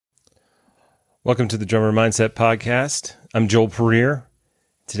Welcome to the Drummer Mindset Podcast. I'm Joel Puryear.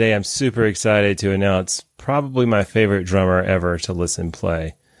 Today I'm super excited to announce probably my favorite drummer ever to listen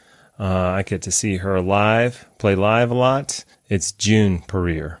play. I get to see her live, play live a lot. It's June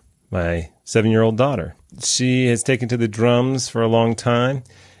Puryear, my 7-year-old daughter. She has taken to the drums for a long time,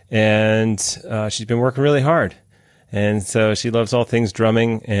 and she's been working really hard. And so she loves all things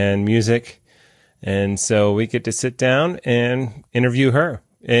drumming and music. And so we get to sit down and interview her.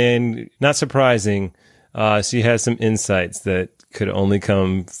 And not surprising, she has some insights that could only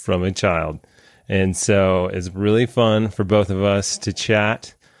come from a child. And so it's really fun for both of us to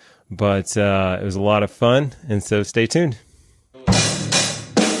chat, but it was a lot of fun. And so stay tuned.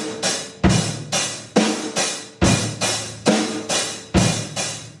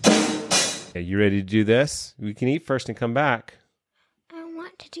 Okay, you ready to do this? We can eat first and come back.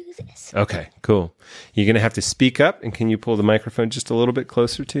 To do this. Okay, cool. You're going to have to speak up, and can you pull the microphone just a little bit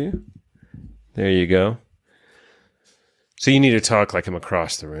closer to you? There you go. So you need to talk like I'm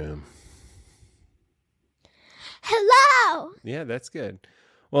across the room. Hello! Yeah, that's good.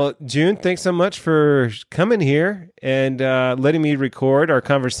 Well, June, thanks so much for coming here and letting me record our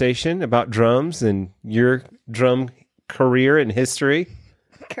conversation about drums and your drum career and history.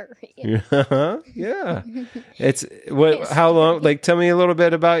 Career. Yeah. It's what? How long? Like, tell me a little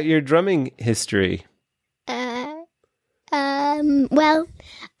bit about your drumming history. I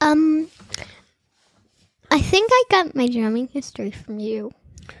think I got my drumming history from you.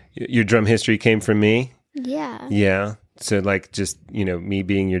 Your drum history came from me? Yeah. Yeah. So, like, just, me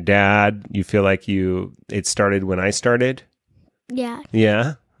being your dad, you feel like it started when I started? Yeah.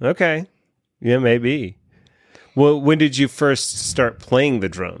 Yeah. Okay. Yeah, maybe. Well, when did you first start playing the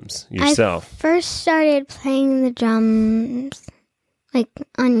drums yourself? I first started playing the drums, like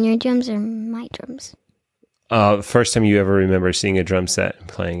on your drums or my drums. The first time you ever remember seeing a drum set and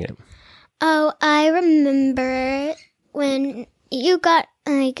playing it? Oh, I remember when you got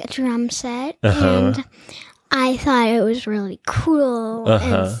like a drum set, and I thought it was really cool,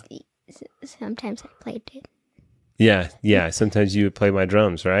 and sometimes I played it. Yeah. Sometimes you would play my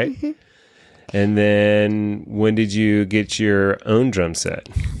drums, right? Mm-hmm. And then when did you get your own drum set?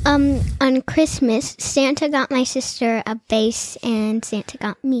 On Christmas, Santa got my sister a bass and Santa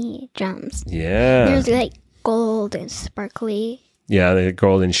got me drums. Yeah. There's like gold and sparkly. Yeah, they're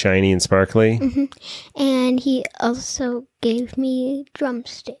gold and shiny and sparkly. Mm-hmm. And he also gave me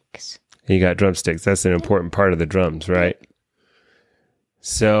drumsticks. You got drumsticks. That's an important part of the drums, right?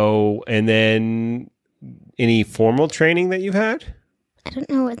 So, and then any formal training that you've had? I don't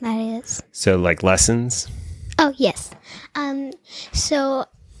know what that is. So, like lessons? Oh, yes. So,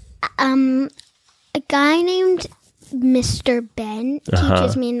 a guy named Mr. Ben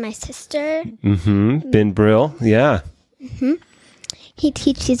teaches me and my sister. Mm-hmm. Ben Brill, yeah. Mm-hmm. He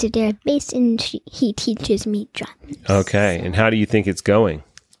teaches their bass and he teaches me drums. Okay, and how do you think it's going?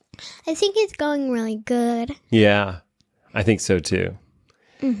 I think it's going really good. Yeah, I think so too.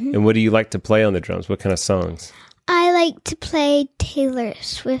 Mm-hmm. And what do you like to play on the drums? What kind of songs? I like to play Taylor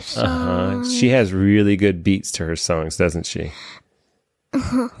Swift songs. She has really good beats to her songs, doesn't she?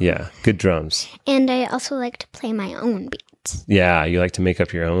 Yeah, good drums. And I also like to play my own beats. Yeah, you like to make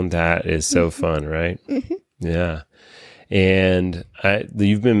up your own. That is so fun, right? Mm-hmm. Yeah. And how do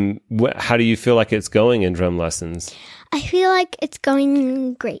you feel like it's going in drum lessons? I feel like it's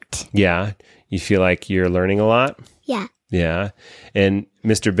going great. Yeah. You feel like you're learning a lot? Yeah. Yeah. And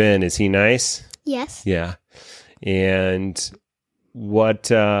Mr. Ben, is he nice? Yes. Yeah. And what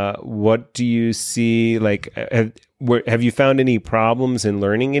do you see? Like, have you found any problems in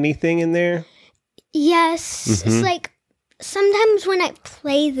learning anything in there? Yes. Mm-hmm. It's like sometimes when I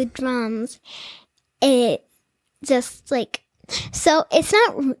play the drums, it just like, so it's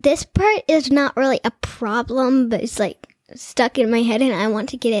not, this part is not really a problem, but it's like stuck in my head and I want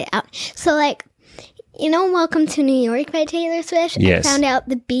to get it out. So like, Welcome to New York by Taylor Swift. Yes. I found out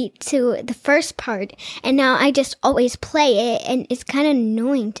the beat to the first part, and now I just always play it, and it's kind of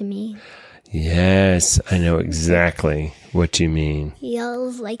annoying to me. Yes, I know exactly what you mean.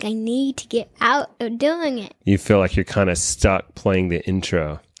 Feels like I need to get out of doing it. You feel like you're kind of stuck playing the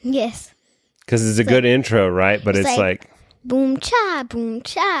intro. Yes. Because it's a good intro, right? But it's like boom cha, boom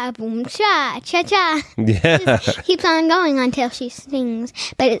cha, boom cha, cha cha. Yeah. Just keeps on going until she sings.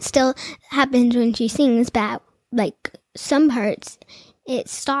 But it still happens when she sings, but like some parts, it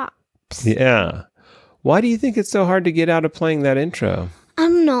stops. Yeah. Why do you think it's so hard to get out of playing that intro? I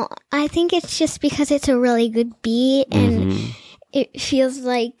don't know. I think it's just because it's a really good beat and it feels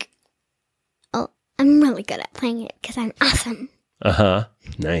like, I'm really good at playing it because I'm awesome.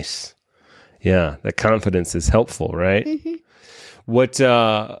 Nice. Yeah, that confidence is helpful, right? Mm-hmm. What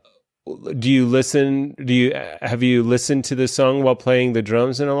have you listened to the song while playing the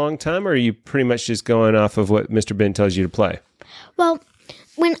drums in a long time, or are you pretty much just going off of what Mr. Ben tells you to play? Well,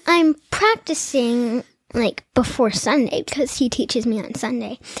 when I'm practicing, like, before Sunday, because he teaches me on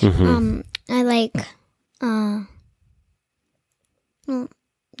Sunday, I like,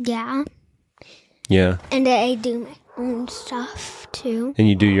 yeah. Yeah. And I do my own stuff, too. And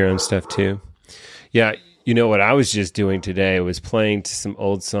you do your own stuff, too? Yeah. You know what I was just doing today was playing to some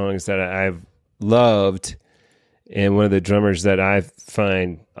old songs that I've loved. And one of the drummers that I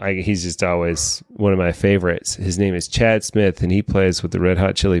find, he's just always one of my favorites. His name is Chad Smith, and he plays with the Red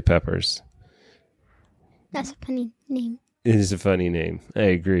Hot Chili Peppers. That's a funny name. It is a funny name. I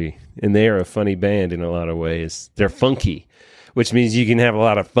agree. And they are a funny band in a lot of ways. They're funky, which means you can have a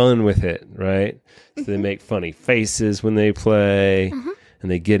lot of fun with it, right? So they make funny faces when they play,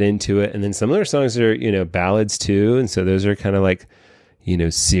 and they get into it. And then some of their songs are, ballads too. And so those are kind of like,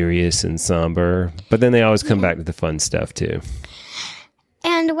 serious and somber. But then they always come back to the fun stuff too.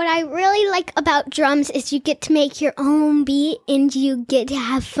 And what I really like about drums is you get to make your own beat and you get to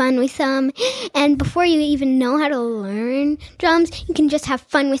have fun with them. And before you even know how to learn drums, you can just have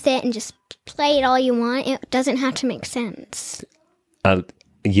fun with it and just play it all you want. It doesn't have to make sense.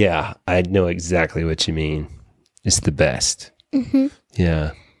 Yeah, I know exactly what you mean. It's the best.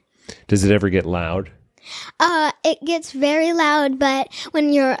 Yeah. Does it ever get loud? It gets very loud, but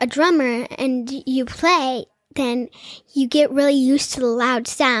when you're a drummer and you play, then you get really used to the loud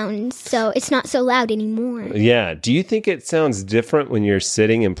sounds, so it's not so loud anymore. Yeah. Do you think it sounds different when you're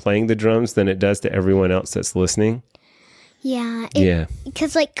sitting and playing the drums than it does to everyone else that's listening? Yeah. Yeah.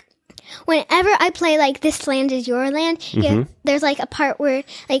 Because, like, whenever I play, like, This Land Is Your Land, there's, like, a part where,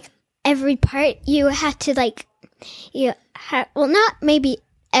 like, every part you have to, like, well, not maybe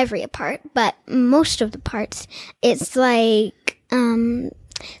every part, but most of the parts, it's like,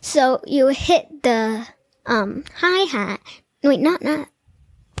 so you hit the hi-hat. Wait, not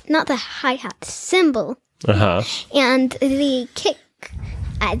the hi-hat, the cymbal. And the kick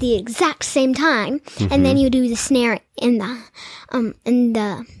at the exact same time, and then you do the snare in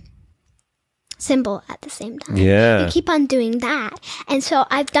the cymbal at the same time. Yeah. You keep on doing that. And so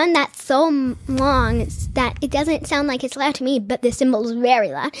I've done that so long that it doesn't sound like it's loud to me, but the cymbal is very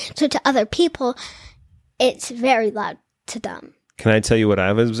loud. So to other people, it's very loud to them. Can I tell you what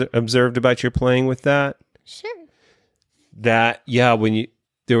I've observed about your playing with that? Sure. That,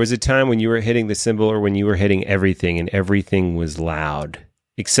 there was a time when you were hitting the cymbal or when you were hitting everything and everything was loud,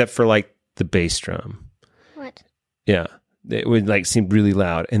 except for like the bass drum. What? Yeah. It would like seem really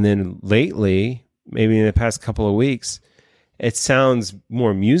loud. And then lately, maybe in the past couple of weeks, it sounds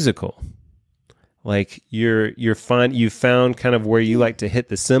more musical. Like you found kind of where you like to hit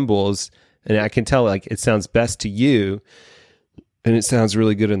the cymbals, and I can tell like it sounds best to you, and it sounds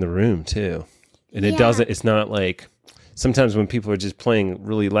really good in the room too. And it's not like sometimes when people are just playing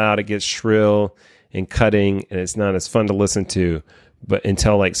really loud, it gets shrill and cutting, and it's not as fun to listen to. But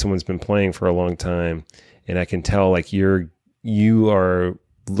until like someone's been playing for a long time, and I can tell like you are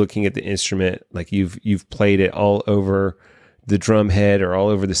looking at the instrument, like you've played it all over the drum head or all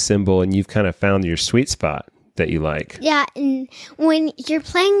over the cymbal, and you've kind of found your sweet spot that you like. Yeah, and when you're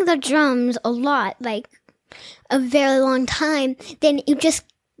playing the drums a lot, like a very long time, then you just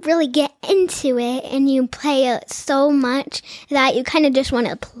really get into it and you play it so much that you kind of just want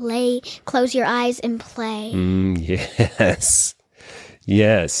to close your eyes and play.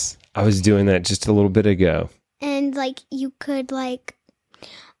 Yes. I was doing that just a little bit ago. And like you could like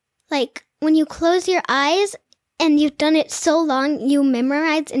when you close your eyes and you've done it so long, you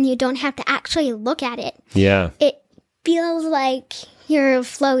memorize and you don't have to actually look at it. Yeah. It feels like you're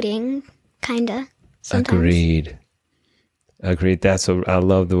floating, kind of. Agreed. I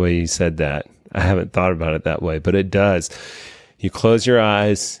love the way you said that. I haven't thought about it that way, but it does. You close your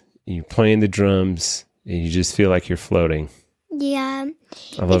eyes, you're playing the drums, and you just feel like you're floating. Yeah.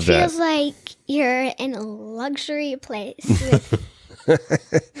 I love that. It feels like you're in a luxury place with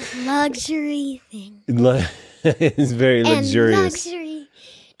luxury things. It's very luxurious. And luxury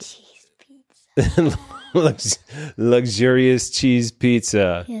cheese pizza. Luxurious cheese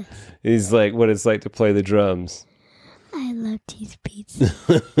pizza. Yes. Is like what it's like to play the drums. I love cheese pizza.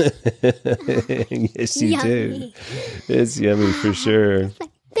 Yes, you yummy. do. It's yummy for sure. It's my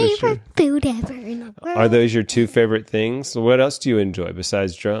favorite food ever in the world. Are those your two favorite things? What else do you enjoy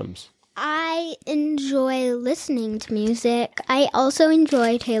besides drums? I enjoy listening to music. I also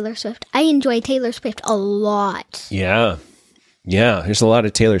enjoy Taylor Swift. I enjoy Taylor Swift a lot. Yeah. There's a lot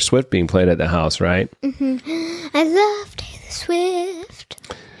of Taylor Swift being played at the house, right? I love Taylor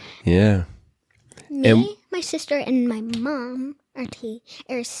Swift. Yeah. Me, my sister, and my mom RT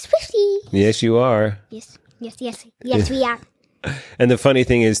or Swifty. Yes, you are. Yes, we are. And the funny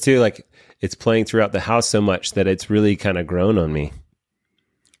thing is, too, like, it's playing throughout the house so much that it's really kind of grown on me.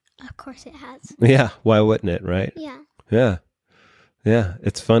 Of course it has. Yeah, why wouldn't it, right? Yeah. Yeah. Yeah,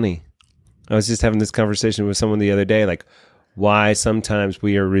 it's funny. I was just having this conversation with someone the other day, like, why sometimes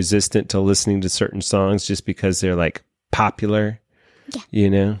we are resistant to listening to certain songs just because they're, like, popular,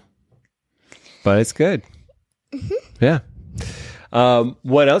 But it's good. Mm-hmm. Yeah.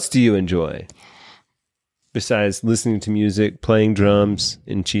 What else do you enjoy besides listening to music, playing drums,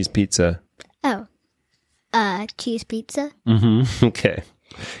 and cheese pizza? Oh, cheese pizza. Mm-hmm. Okay.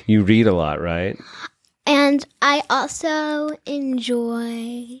 You read a lot, right? And I also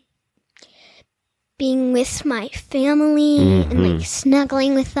enjoy being with my family and like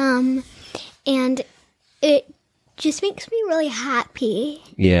snuggling with them. And it just makes me really happy.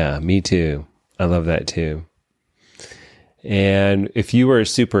 Yeah, me too. I love that too. And if you were a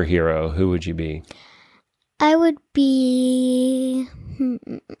superhero, who would you be? I would be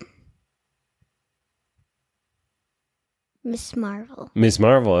Miss Marvel. Miss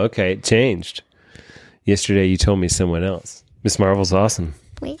Marvel. Okay, it changed. Yesterday you told me someone else. Miss Marvel's awesome.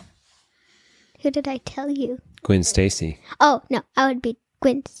 Wait. Who did I tell you? Gwen Stacy. Oh, no. I would be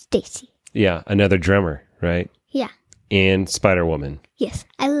Gwen Stacy. Yeah, another drummer, right? Yeah. And Spider-Woman. Yes.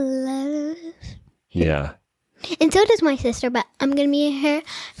 I love her. Yeah. And so does my sister, but I'm going to be her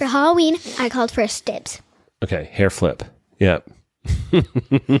for Halloween. I called first dibs. Okay, hair flip. Yep.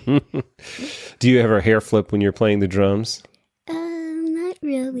 Do you ever hair flip when you're playing the drums? Not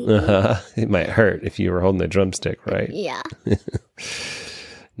really. It might hurt if you were holding the drumstick, right? Yeah.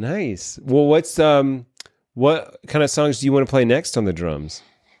 Nice. Well, what kind of songs do you want to play next on the drums?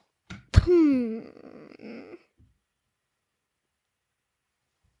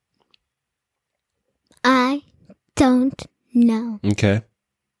 I don't know. Okay.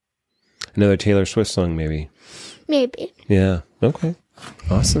 Another Taylor Swift song, maybe. Maybe. Yeah. Okay.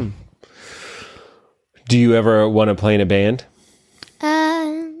 Awesome. Do you ever want to play in a band?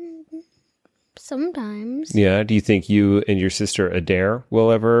 Sometimes. Yeah. Do you think you and your sister Adair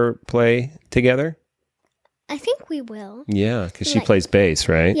will ever play together? I think we will. Yeah, because she plays bass,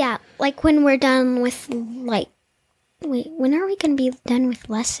 right? Yeah, like when we're done with, wait, when are we going to be done with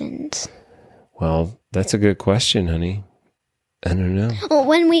lessons? Well, that's a good question, honey. I don't know. Well,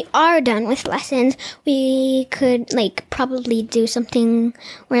 when we are done with lessons, we could, probably do something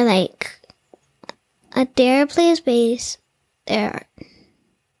where, Adair plays bass,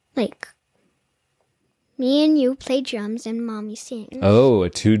 me and you play drums, and Mommy sings. Oh, a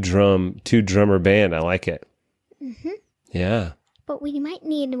two drummer band. I like it. Mm-hmm. Yeah. But we might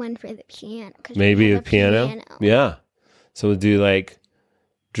need one for the piano. Maybe a piano? Yeah. So we'll do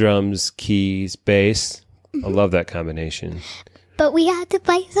drums, keys, bass. Mm-hmm. I love that combination. But we have to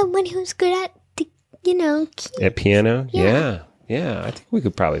find someone who's good at, keys. At piano? Yeah. Yeah. I think we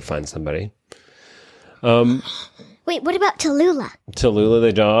could probably find somebody. Wait, what about Tallulah? Tallulah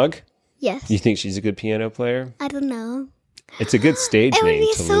the dog? Yes. You think she's a good piano player? I don't know. It's a good stage name, It would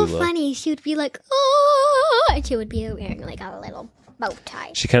be Tallulah. so funny. She would be like, oh, and she would be wearing a little bow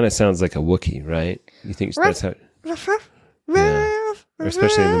tie. She kind of sounds like a Wookiee, right? You think that's how... Yeah. Or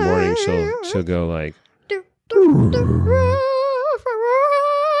especially in the morning, she'll go like...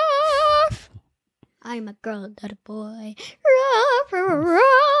 I'm a girl, not a boy.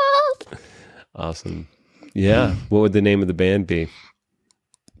 Awesome. Yeah. What would the name of the band be?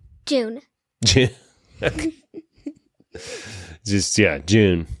 June. June. Just,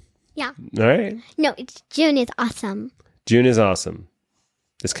 June. Yeah. All right. No, it's June is awesome. June is awesome.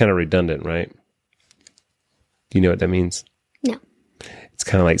 It's kind of redundant, right? Do you know what that means? No. It's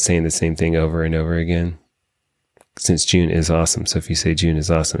kind of like saying the same thing over and over again. Since June is awesome. So if you say June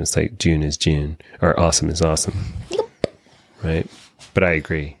is awesome, it's like June is June. Or awesome is awesome. Yep. Right? But I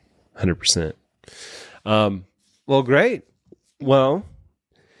agree. 100%. Well, great. Well,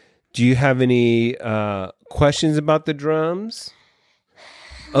 do you have any questions about the drums?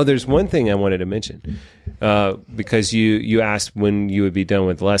 Oh, there's one thing I wanted to mention. Because you asked when you would be done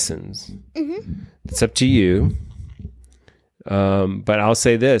with lessons. Mm-hmm. It's up to you. But I'll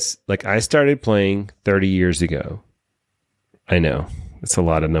say this. I started playing 30 years ago. I know. It's a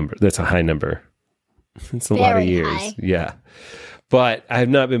lot of number. That's a high number. It's a lot of years. High. Yeah. But I have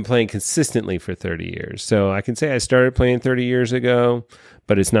not been playing consistently for 30 years. So I can say I started playing 30 years ago,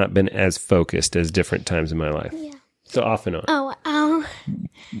 but it's not been as focused as different times in my life. Yeah. So off and on. Oh.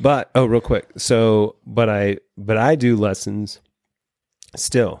 But real quick. So, but I do lessons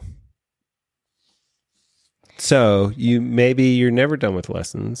still. So you're never done with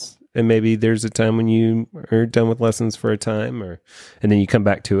lessons, and maybe there's a time when you are done with lessons for a time, and then you come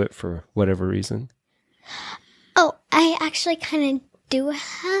back to it for whatever reason. Oh, I actually kind of do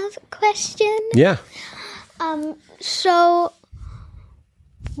have a question. Yeah. So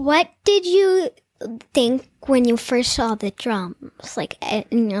what did you think when you first saw the drums, like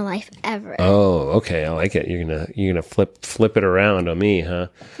in your life ever? Oh, okay. I like it. You're gonna flip it around on me, huh?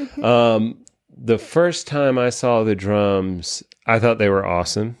 Mm-hmm. The first time I saw the drums, I thought they were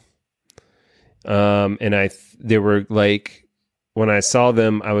awesome. And they were like, when I saw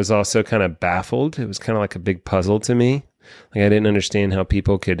them, I was also kind of baffled. It was kind of like a big puzzle to me. Like I didn't understand how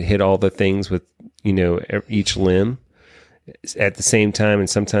people could hit all the things with, each limb at the same time and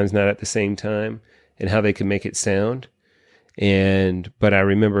sometimes not at the same time, and how they could make it sound. But I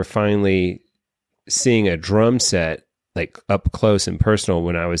remember finally seeing a drum set like up close and personal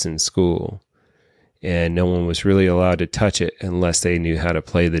when I was in school, and no one was really allowed to touch it unless they knew how to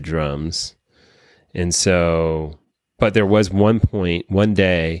play the drums. And so, but there was one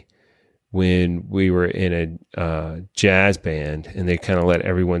day when we were in a jazz band, and they kind of let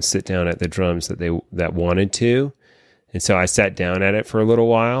everyone sit down at the drums that wanted to. And so I sat down at it for a little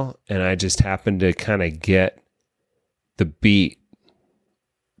while, and I just happened to kind of get the beat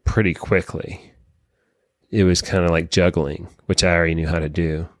pretty quickly. It was kind of like juggling, which I already knew how to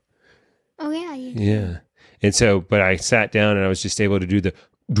do. Oh, yeah. You did. Yeah. And so, but I sat down and I was just able to do the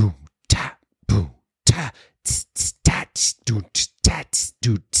boom, ta, tss, tss, ta, tss, doo, tss, ta, tss,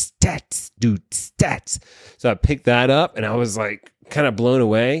 doo, tss, ta, tss, doo, tss, ta, tss. So I picked that up and I was like kind of blown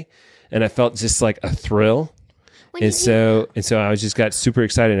away, and I felt just like a thrill. And so I was just got super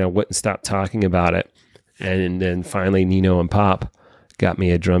excited, and I wouldn't stop talking about it. And then finally Nino and Pop got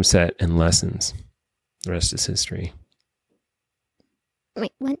me a drum set and lessons. The rest is history.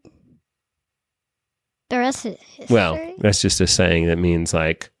 Wait, what? The rest is history? Well, that's just a saying that means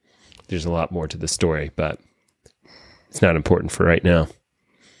like there's a lot more to the story, but it's not important for right now.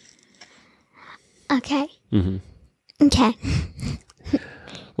 Okay. Mm-hmm. Okay.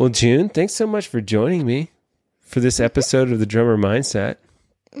 Well, June, thanks so much for joining me for this episode of The Drummer Mindset.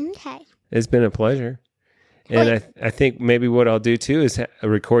 Okay. It's been a pleasure. And I think maybe what I'll do too is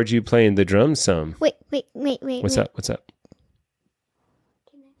record you playing the drums some. Wait. What's up? What's up?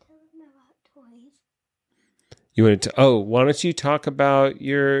 Can I tell them about toys? You wanted to? Why don't you talk about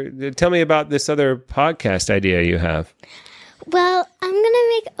tell me about this other podcast idea you have. Well, I'm going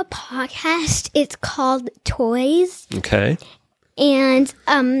to make a podcast. It's called Toys. Okay. And,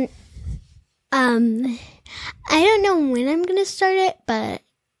 I don't know when I'm going to start it, but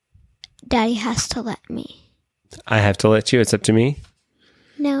Daddy has to let me. I have to let you? It's up to me?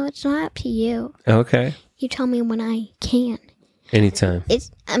 No, it's not up to you. Okay. You tell me when I can. Anytime.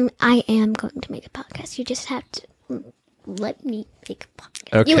 I am going to make a podcast. You just have to let me make a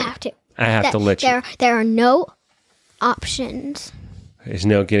podcast. Okay. You have to. I have to let you. There are no options. There's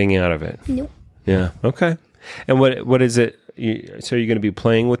no getting out of it. Nope. Yeah. Okay. And what is it? So you're going to be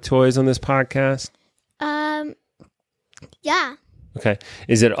playing with toys on this podcast? Yeah. Okay.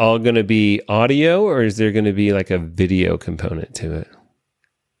 Is it all going to be audio, or is there going to be like a video component to it?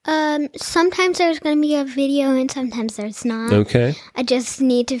 Sometimes there's going to be a video and sometimes there's not. Okay. I just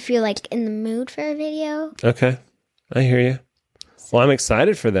need to feel like in the mood for a video. Okay. I hear you. Well, I'm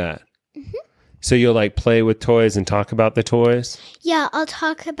excited for that. Mm-hmm. So you'll like play with toys and talk about the toys? Yeah, I'll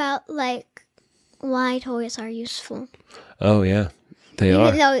talk about like why toys are useful. Oh, yeah. They are.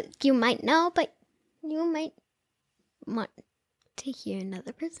 Even though you might know, but you might want to hear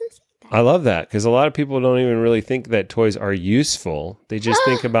another person say that. I love that, because a lot of people don't even really think that toys are useful. They just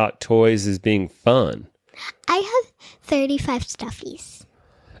think about toys as being fun. I have 35 stuffies.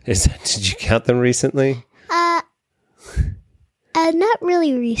 Did you count them recently? Not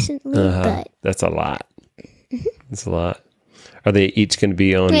really recently, but... That's a lot. Mm-hmm. That's a lot. Are they each going to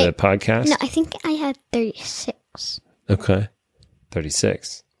be on the podcast? No, I think I had 36. Okay.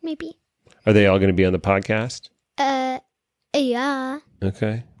 36. Maybe. Are they all going to be on the podcast? Yeah.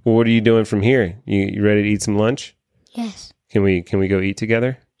 Okay. Well, what are you doing from here? You ready to eat some lunch? Yes. Can we go eat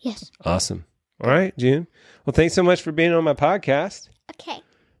together? Yes. Awesome. All right, June. Well, thanks so much for being on my podcast. Okay.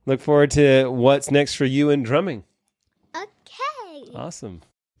 Look forward to what's next for you in drumming. Okay. Awesome.